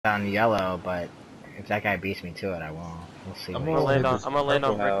on yellow, but if that guy beats me to it, I won't. We'll see. I'm gonna land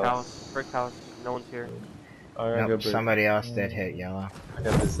on brick house. Brick house. No one's here. Alright, nope, somebody else did hit yellow. I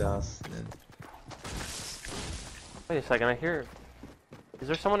got this house. Wait a second, I hear. Is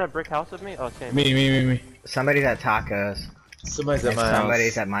there someone at brick house with me? Oh, it's him. Me. Somebody's at tacos. Somebody's at my house.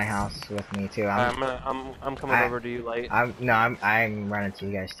 Somebody's at my house with me too. I'm coming over to you, light. I'm running to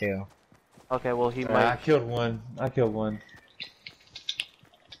you guys too. Okay, well he might. I killed one.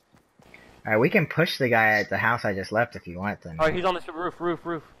 Alright, we can push the guy at the house I just left if you want then. Alright, he's on this roof.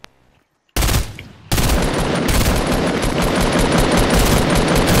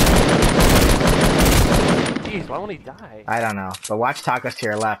 Jeez, why won't he die? I don't know, but watch tacos to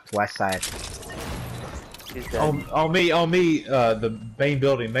your left, west side. He's dead. On me, the main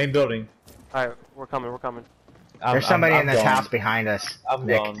building. Alright, we're coming. There's somebody in this house behind us. I'm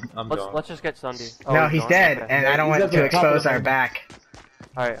gone. Let's just get Sunday. Oh, no, he's dead, okay. and I don't want to expose our back.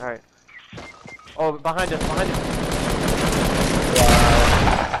 Alright. Oh, behind us.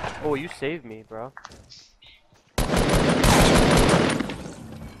 Wow. Oh, you saved me, bro.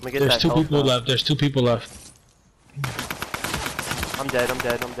 There's two people left. I'm dead. One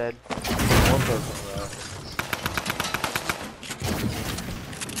person left.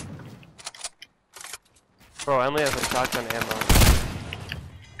 Bro, I only have a shotgun ammo.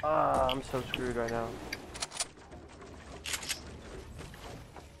 Ah, I'm so screwed right now.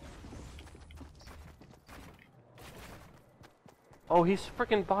 Oh, he's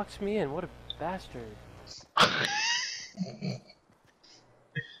freaking boxed me in. What a bastard.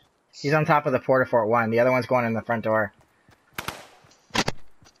 He's on top of the Fort 1. The other one's going in the front door.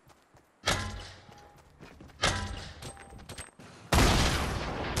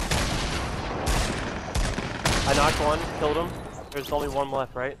 I knocked one, killed him. There's only one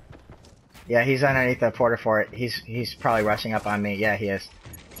left, right? Yeah, he's underneath the Fort. He's probably rushing up on me. Yeah, he is.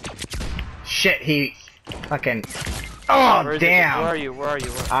 Shit, he fucking. Oh, damn! Where are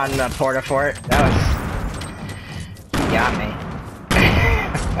you? On the Fort. That was. He got me.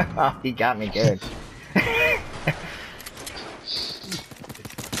 Oh, he got me good.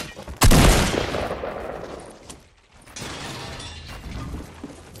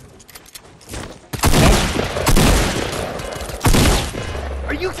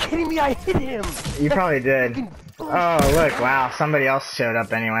 Are you kidding me? I hit him! You probably did. Oh, look, wow, somebody else showed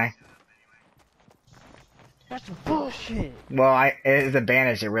up anyway. That's bullshit! Well, it's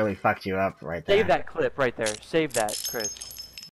advantage that really fucked you up right there. Save that clip right there. Save that, Chris.